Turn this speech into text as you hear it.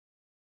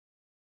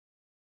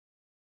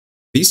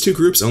These two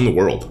groups own the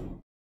world.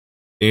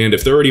 And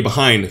if they're already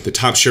behind the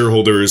top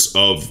shareholders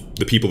of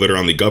the people that are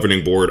on the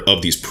governing board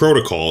of these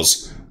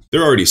protocols,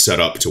 they're already set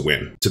up to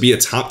win. To be a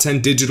top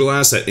 10 digital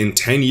asset in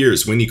 10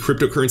 years when the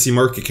cryptocurrency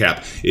market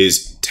cap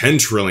is 10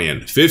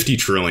 trillion, 50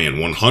 trillion,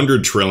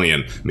 100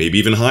 trillion, maybe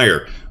even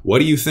higher, what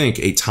do you think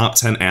a top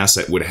 10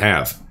 asset would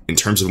have in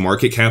terms of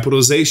market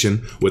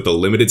capitalization with a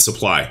limited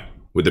supply?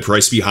 Would the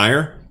price be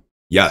higher?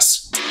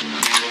 Yes.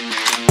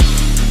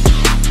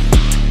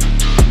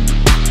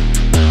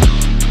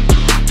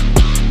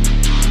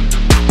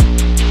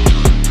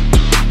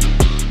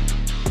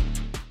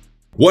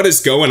 What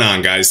is going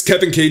on, guys?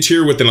 Kevin Cage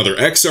here with another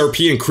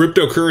XRP and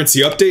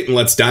cryptocurrency update, and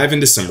let's dive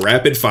into some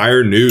rapid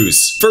fire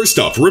news. First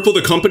up, Ripple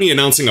the company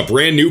announcing a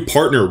brand new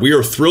partner. We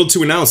are thrilled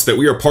to announce that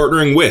we are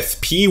partnering with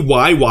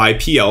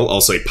PYYPL,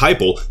 I'll say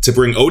Pipel, to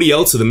bring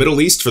ODL to the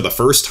Middle East for the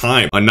first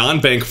time. A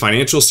non-bank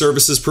financial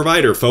services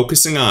provider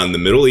focusing on the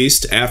Middle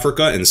East,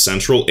 Africa, and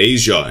Central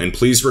Asia. And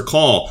please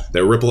recall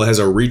that Ripple has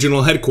a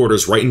regional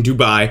headquarters right in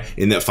Dubai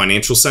in that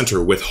financial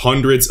center with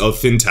hundreds of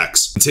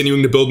fintechs.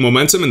 Continuing to build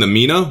momentum in the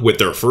MENA with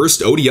their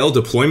first ODL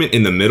deployment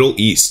in the Middle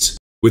East.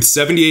 With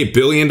 $78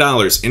 billion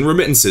in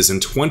remittances in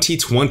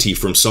 2020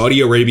 from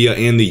Saudi Arabia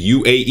and the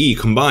UAE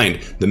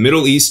combined, the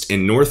Middle East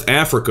and North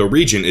Africa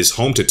region is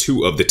home to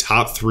two of the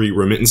top 3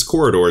 remittance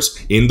corridors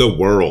in the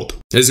world.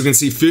 As you can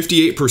see,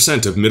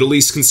 58% of Middle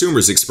East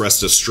consumers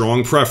expressed a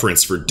strong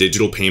preference for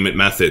digital payment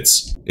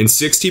methods. And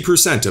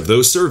 60% of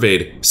those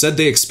surveyed said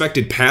they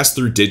expected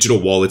pass-through digital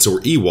wallets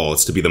or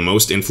e-wallets to be the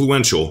most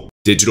influential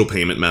digital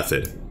payment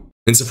method.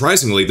 And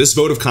surprisingly, this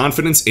vote of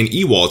confidence in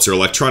e-wallets or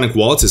electronic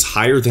wallets is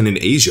higher than in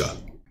Asia.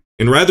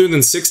 And rather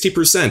than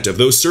 60% of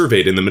those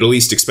surveyed in the Middle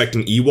East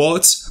expecting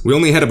e-wallets, we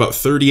only had about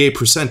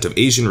 38% of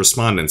Asian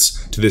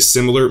respondents to this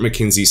similar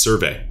McKinsey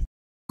survey.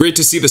 Great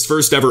to see this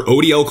first ever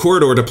ODL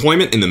corridor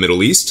deployment in the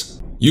Middle East.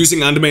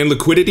 Using on-demand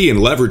liquidity and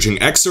leveraging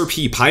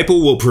XRP,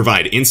 Pipel will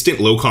provide instant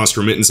low-cost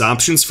remittance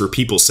options for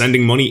people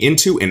sending money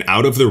into and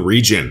out of the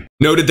region.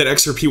 Noted that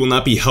XRP will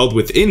not be held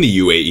within the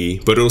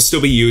UAE, but it'll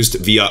still be used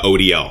via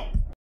ODL.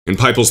 And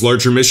Pipel's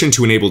larger mission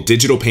to enable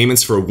digital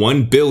payments for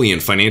 1 billion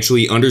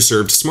financially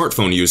underserved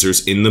smartphone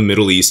users in the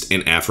Middle East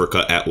and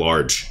Africa at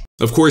large.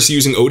 Of course,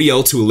 using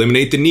ODL to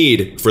eliminate the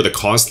need for the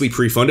costly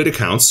pre-funded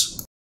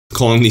accounts,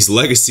 calling these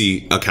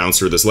legacy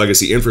accounts or this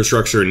legacy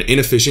infrastructure an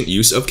inefficient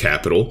use of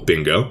capital,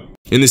 bingo.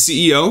 And the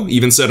CEO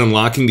even said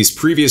unlocking these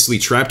previously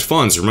trapped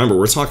funds, remember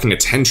we're talking a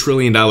 $10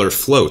 trillion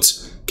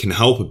float, can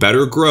help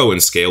better grow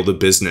and scale the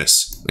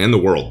business and the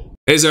world.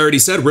 As I already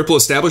said, Ripple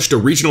established a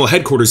regional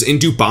headquarters in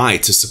Dubai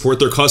to support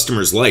their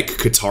customers like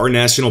Qatar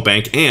National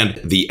Bank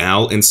and the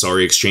Al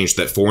Ansari Exchange,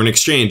 that foreign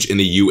exchange in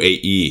the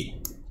UAE.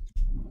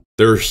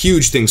 There are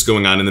huge things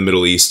going on in the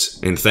Middle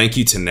East, and thank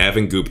you to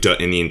Navin Gupta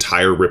and the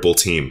entire Ripple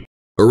team.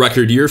 A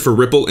record year for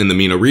Ripple in the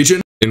MENA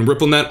region, and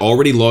RippleNet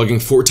already logging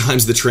 4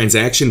 times the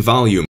transaction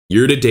volume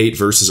year to date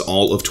versus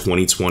all of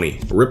 2020.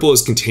 Ripple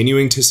is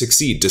continuing to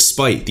succeed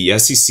despite the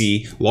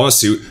SEC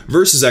lawsuit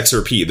versus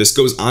XRP. This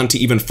goes on to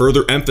even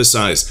further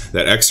emphasize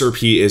that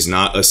XRP is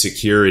not a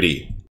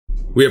security.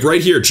 We have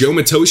right here Joe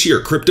Matoshi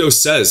or Crypto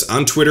Says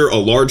on Twitter a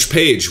large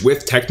page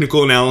with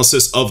technical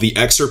analysis of the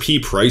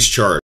XRP price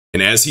chart.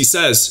 And as he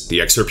says, the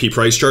XRP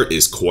price chart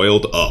is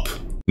coiled up.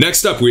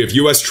 Next up, we have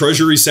U.S.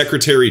 Treasury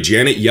Secretary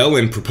Janet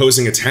Yellen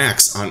proposing a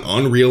tax on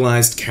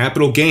unrealized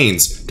capital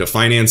gains to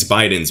finance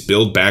Biden's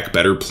Build Back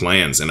Better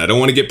plans. And I don't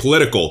want to get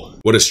political.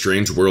 What a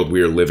strange world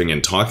we are living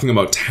in, talking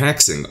about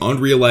taxing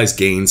unrealized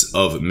gains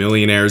of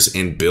millionaires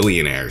and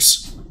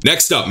billionaires.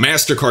 Next up,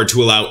 MasterCard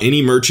to allow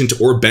any merchant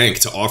or bank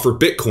to offer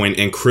Bitcoin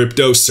and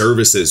crypto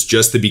services.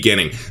 Just the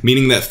beginning,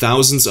 meaning that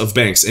thousands of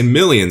banks and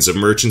millions of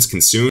merchants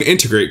can soon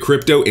integrate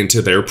crypto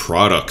into their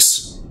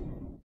products.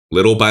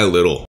 Little by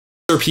little.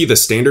 XRP The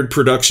Standard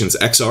Productions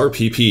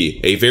XRPP,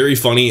 a very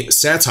funny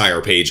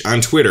satire page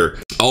on Twitter.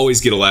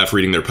 Always get a laugh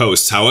reading their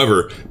posts.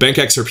 However, Bank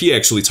XRP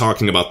actually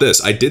talking about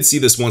this. I did see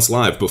this once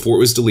live before it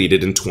was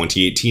deleted in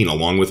 2018,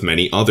 along with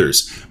many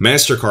others.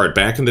 MasterCard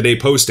back in the day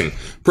posting,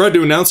 proud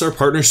to announce our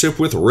partnership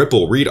with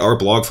Ripple. Read our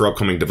blog for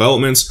upcoming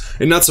developments.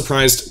 And not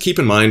surprised, keep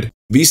in mind,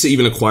 Visa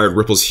even acquired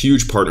Ripple's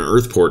huge partner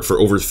Earthport for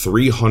over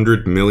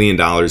 $300 million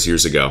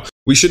years ago.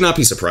 We should not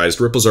be surprised.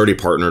 Ripple's already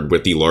partnered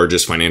with the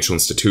largest financial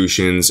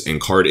institutions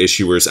and card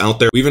issuers out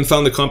there. We even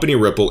found the company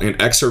Ripple and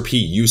XRP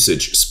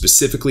usage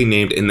specifically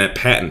named in that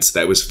patent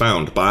that was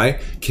found by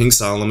King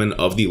Solomon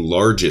of the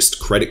largest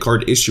credit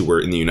card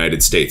issuer in the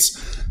United States.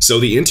 So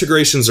the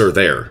integrations are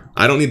there.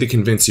 I don't need to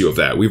convince you of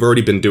that. We've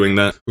already been doing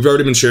that. We've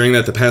already been sharing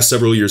that the past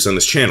several years on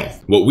this channel.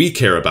 What we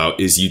care about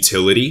is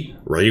utility,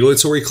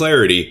 regulatory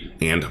clarity,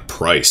 and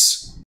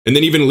price. And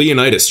then even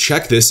Leonidas,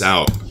 check this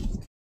out.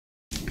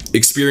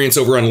 Experience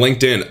over on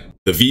LinkedIn,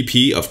 the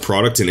VP of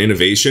Product and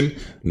Innovation,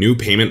 new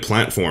payment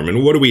platform.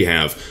 And what do we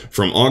have?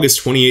 From August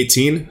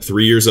 2018,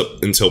 3 years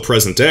up until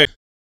present day.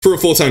 For a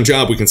full-time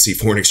job, we can see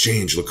foreign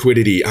exchange,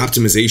 liquidity,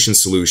 optimization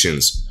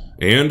solutions,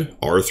 and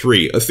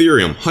R3,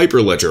 Ethereum,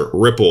 Hyperledger,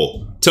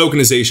 Ripple,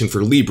 tokenization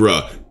for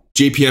Libra,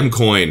 JPM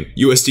Coin,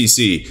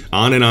 USDC,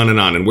 on and on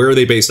and on. And where are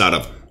they based out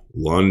of?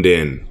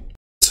 London.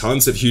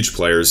 tons of huge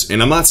players,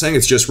 and I'm not saying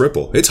it's just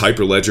Ripple. It's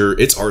Hyperledger,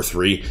 it's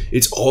R3,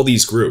 it's all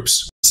these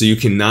groups. So you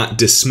cannot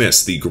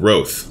dismiss the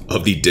growth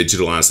of the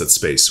digital asset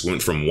space.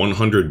 Went from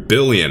 100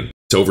 billion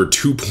to over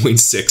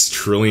 $2.6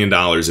 trillion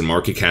in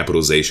market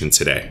capitalization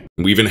today.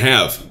 We even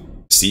have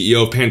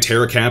CEO of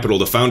Pantera Capital,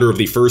 the founder of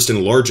the first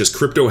and largest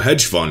crypto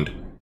hedge fund,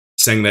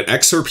 saying that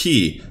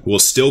XRP will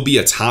still be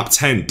a top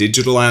 10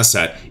 digital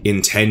asset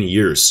in 10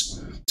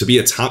 years. To be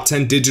a top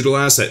 10 digital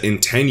asset in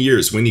 10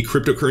 years when the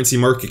cryptocurrency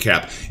market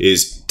cap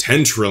is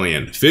 10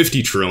 trillion,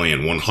 50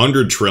 trillion,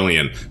 100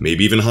 trillion,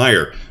 maybe even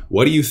higher.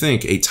 What do you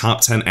think a top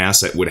 10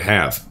 asset would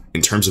have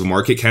in terms of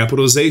market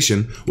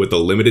capitalization with a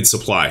limited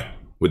supply?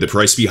 Would the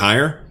price be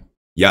higher?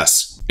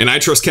 Yes. And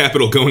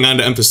iTrustCapital going on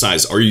to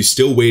emphasize, are you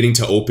still waiting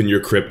to open your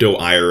crypto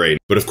IRA?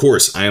 But of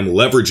course, I am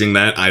leveraging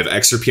that. I have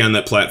XRP on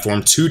that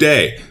platform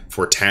today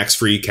for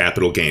tax-free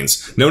capital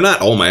gains. No,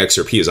 not all my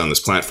XRP is on this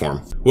platform.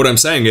 What I'm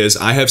saying is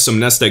I have some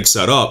nest eggs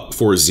set up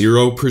for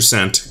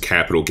 0%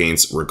 capital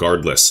gains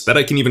regardless, that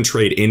I can even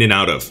trade in and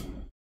out of.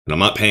 And I'm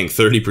not paying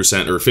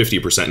 30% or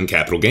 50% in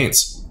capital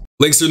gains.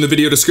 Links are in the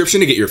video description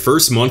to get your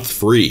first month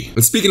free.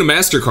 And speaking of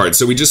MasterCard,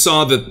 so we just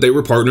saw that they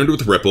were partnered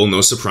with Ripple,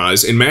 no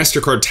surprise, and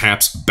MasterCard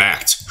taps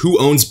Bakkt.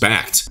 Who owns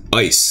Bakkt?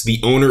 ICE,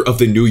 the owner of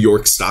the New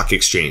York Stock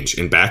Exchange,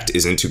 and Bakkt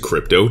is into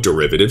crypto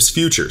derivatives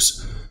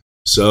futures.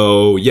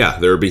 So yeah,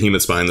 there are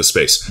behemoths behind the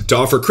space to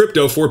offer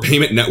crypto for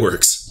payment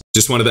networks.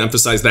 Just wanted to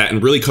emphasize that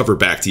and really cover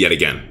Bakkt yet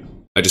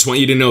again. I just want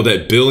you to know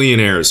that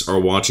billionaires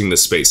are watching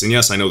this space. And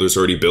yes, I know there's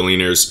already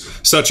billionaires,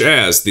 such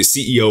as the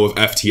CEO of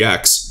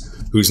FTX,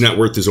 whose net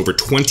worth is over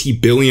 $20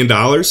 billion,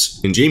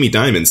 and Jamie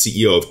Dimon,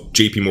 CEO of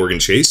JP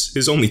Chase,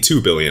 is only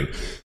 $2 billion.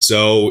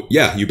 So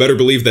yeah, you better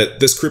believe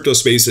that this crypto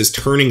space is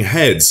turning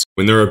heads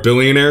when there are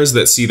billionaires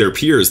that see their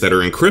peers that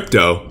are in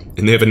crypto,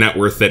 and they have a net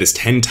worth that is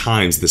 10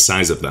 times the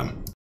size of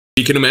them.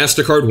 Speaking of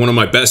MasterCard, one of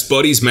my best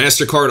buddies,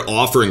 MasterCard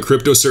offering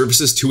crypto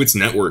services to its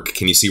network.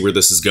 Can you see where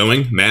this is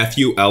going?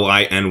 Matthew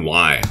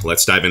Liny.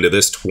 Let's dive into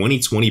this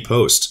 2020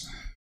 post.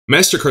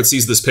 MasterCard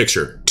sees this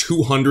picture,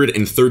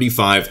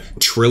 $235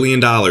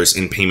 trillion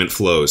in payment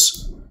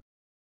flows.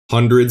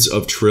 Hundreds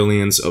of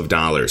trillions of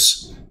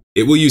dollars.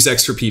 It will use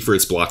XRP for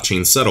its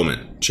blockchain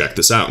settlement. Check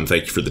this out, and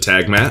thank you for the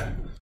tag, Matt.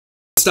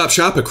 Stop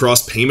shop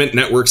across payment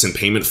networks and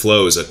payment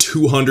flows, a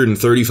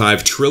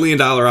 $235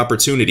 trillion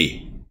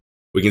opportunity.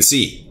 We can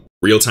see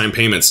real-time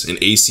payments in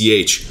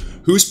ACH,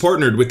 who's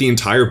partnered with the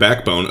entire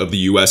backbone of the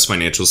US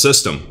financial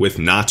system with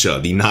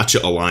NACHA, the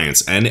NACHA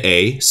Alliance,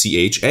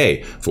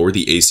 NACHA, for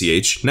the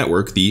ACH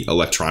network, the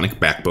electronic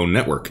backbone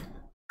network.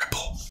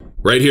 Ripple.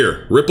 Right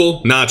here,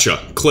 Ripple,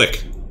 NACHA,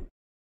 click.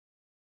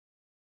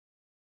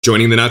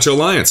 Joining the NACHA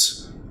Alliance.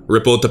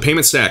 Ripple at the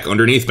payment stack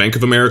underneath Bank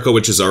of America,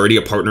 which is already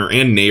a partner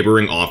and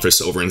neighboring office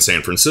over in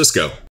San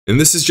Francisco. And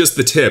this is just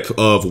the tip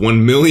of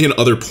 1 million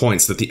other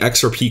points that the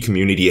XRP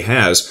community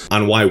has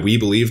on why we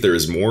believe there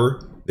is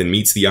more than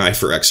meets the eye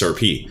for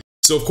XRP.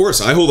 So of course,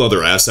 I hold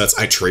other assets,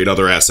 I trade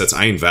other assets,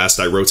 I invest,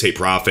 I rotate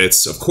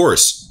profits, of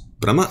course,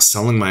 but I'm not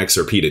selling my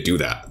XRP to do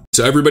that.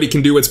 So everybody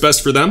can do what's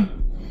best for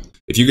them.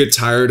 If you get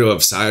tired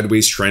of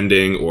sideways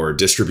trending or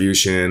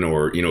distribution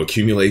or,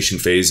 accumulation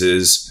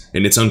phases,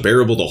 and it's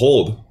unbearable to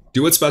hold,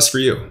 do what's best for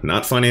you,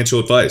 not financial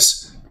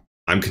advice.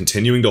 I'm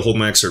continuing to hold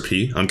my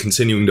XRP, I'm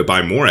continuing to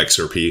buy more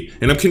XRP,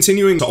 and I'm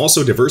continuing to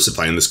also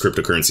diversify in this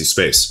cryptocurrency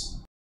space.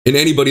 And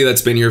anybody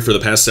that's been here for the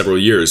past several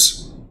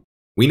years,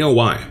 we know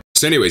why.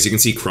 So anyways, you can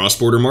see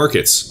cross-border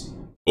markets,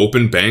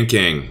 open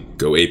banking,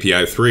 go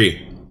API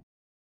 3,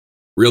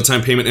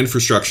 real-time payment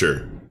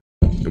infrastructure,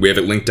 and we have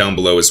it linked down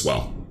below as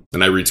well.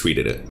 And I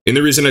retweeted it. And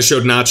the reason I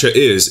showed NACHA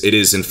is, it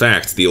is in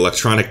fact the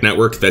electronic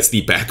network that's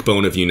the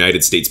backbone of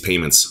United States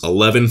payments.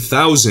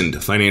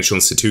 11,000 financial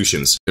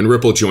institutions, and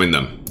Ripple joined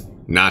them.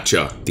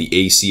 NACHA, the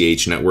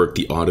ACH network,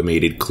 the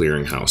automated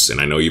clearinghouse,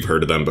 and I know you've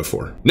heard of them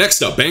before.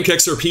 Next up, Bank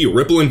XRP.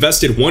 Ripple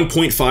invested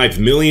 $1.5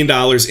 million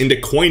into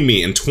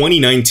CoinMe in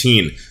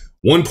 2019.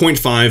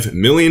 $1.5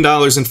 million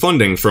in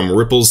funding from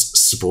Ripple's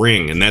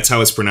Spring, and that's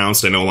how it's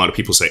pronounced. I know a lot of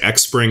people say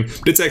X Spring,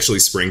 but it's actually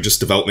Spring, just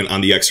development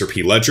on the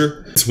XRP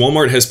ledger.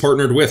 Walmart has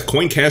partnered with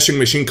coin cashing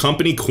machine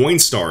company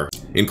Coinstar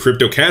and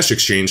crypto cash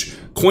exchange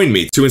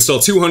CoinMe to install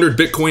 200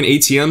 Bitcoin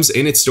ATMs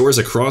in its stores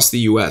across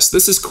the US.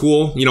 This is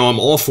cool. I'm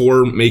all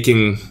for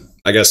making,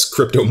 I guess,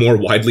 crypto more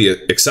widely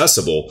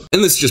accessible.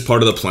 And this is just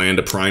part of the plan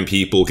to prime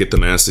people, get the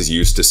masses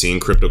used to seeing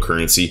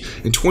cryptocurrency.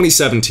 In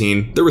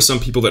 2017, there were some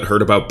people that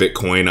heard about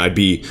Bitcoin. I'd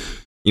be,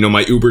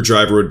 my Uber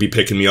driver would be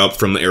picking me up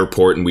from the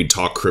airport and we'd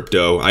talk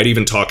crypto. I'd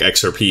even talk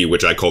XRP,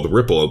 which I called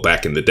Ripple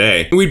back in the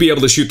day. And we'd be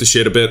able to shoot the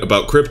shit a bit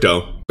about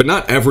crypto. But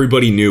not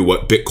everybody knew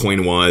what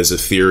Bitcoin was,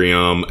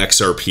 Ethereum,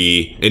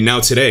 XRP. And now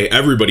today,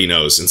 everybody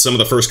knows. And some of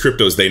the first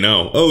cryptos they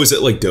know. Oh, is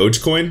it like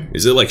Dogecoin?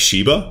 Is it like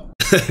Shiba?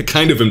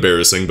 Kind of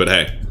embarrassing, but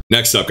hey.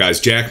 Next up, guys,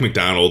 Jack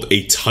McDonald,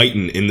 a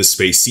titan in the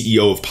space,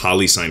 CEO of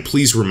Polysign.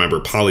 Please remember,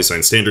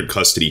 Polysign, standard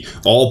custody,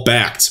 all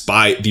backed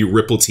by the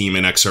Ripple team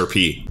and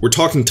XRP. We're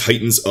talking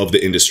titans of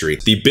the industry.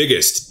 The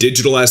biggest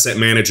digital asset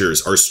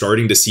managers are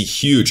starting to see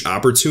huge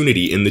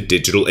opportunity in the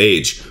digital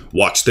age.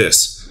 Watch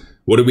this.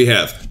 What do we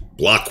have?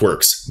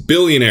 Blockworks,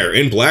 billionaire,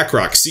 and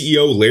BlackRock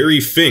CEO Larry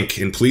Fink.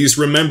 And please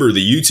remember the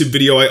YouTube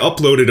video I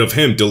uploaded of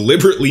him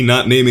deliberately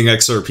not naming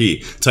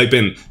XRP. Type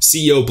in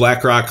CEO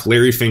BlackRock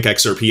Larry Fink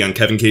XRP on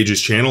Kevin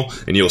Cage's channel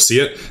and you'll see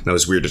it. That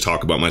was weird to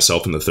talk about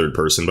myself in the third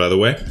person, by the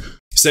way.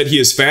 Said he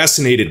is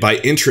fascinated by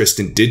interest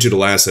in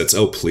digital assets.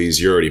 Oh, please,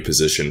 you're already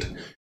positioned.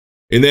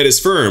 And that his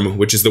firm,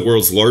 which is the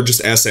world's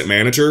largest asset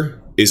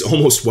manager, is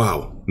almost,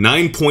 wow,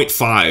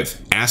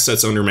 9.5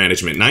 assets under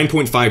management,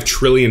 $9.5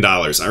 trillion.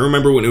 I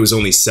remember when it was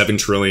only 7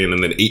 trillion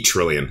and then 8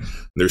 trillion.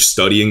 They're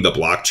studying the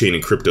blockchain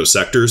and crypto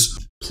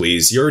sectors.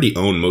 Please, you already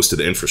own most of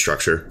the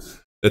infrastructure.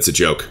 That's a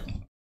joke.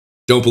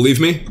 Don't believe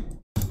me?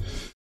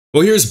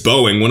 Well, here's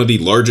Boeing, one of the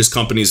largest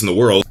companies in the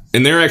world,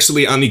 and they're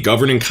actually on the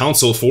governing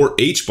council for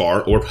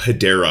HBAR, or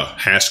Hedera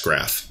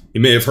Hashgraph. You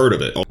may have heard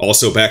of it.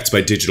 Also backed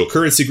by Digital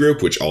Currency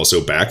Group, which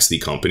also backs the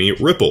company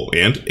Ripple,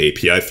 and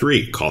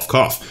API3, cough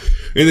cough.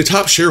 And the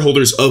top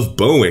shareholders of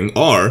Boeing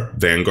are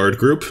Vanguard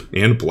Group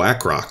and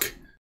BlackRock.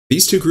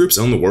 These two groups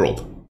own the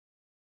world.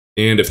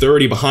 And if they're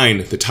already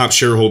behind the top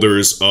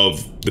shareholders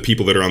of the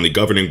people that are on the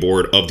governing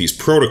board of these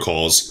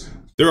protocols,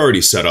 they're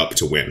already set up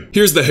to win.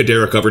 Here's the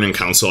Hedera Governing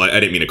Council. I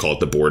didn't mean to call it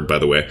the board, by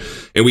the way.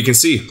 And we can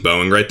see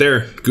Boeing right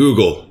there,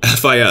 Google,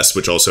 FIS,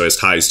 which also has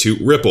ties to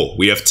Ripple.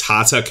 We have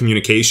Tata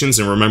Communications,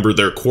 and remember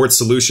their Quartz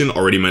solution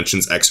already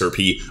mentions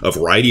XRP a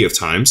variety of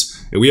times.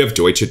 And we have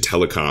Deutsche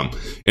Telekom.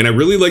 And I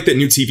really like that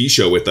new TV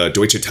show with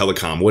Deutsche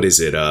Telekom. What is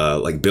it?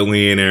 Like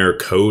Billionaire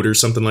Code or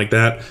something like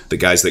that? The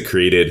guys that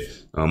created,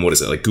 what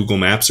is it, like Google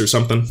Maps or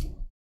something?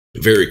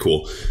 Very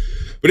cool.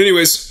 But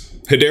anyways,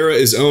 Hedera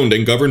is owned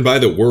and governed by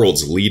the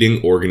world's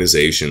leading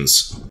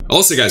organizations.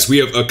 Also, guys, we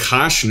have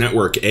Akash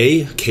Network,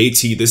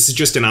 AKT. This is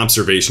just an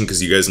observation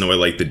because you guys know I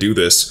like to do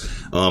this.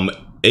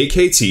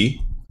 AKT,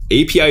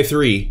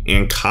 API3,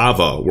 and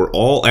Kava were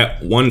all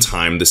at one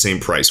time the same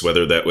price,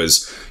 whether that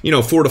was,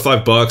 $4 to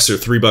 $5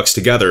 or $3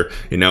 together.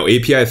 And now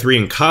API3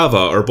 and Kava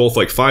are both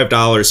like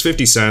 $5,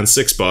 50 cents,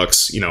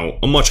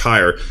 $6, a much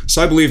higher.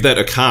 So I believe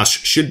that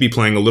Akash should be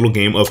playing a little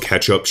game of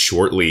catch up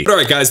shortly. But all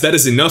right, guys, that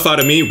is enough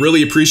out of me.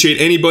 Really appreciate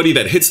anybody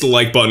that hits the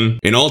like button,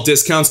 and all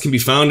discounts can be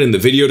found in the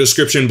video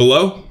description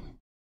below.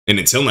 And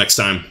until next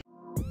time.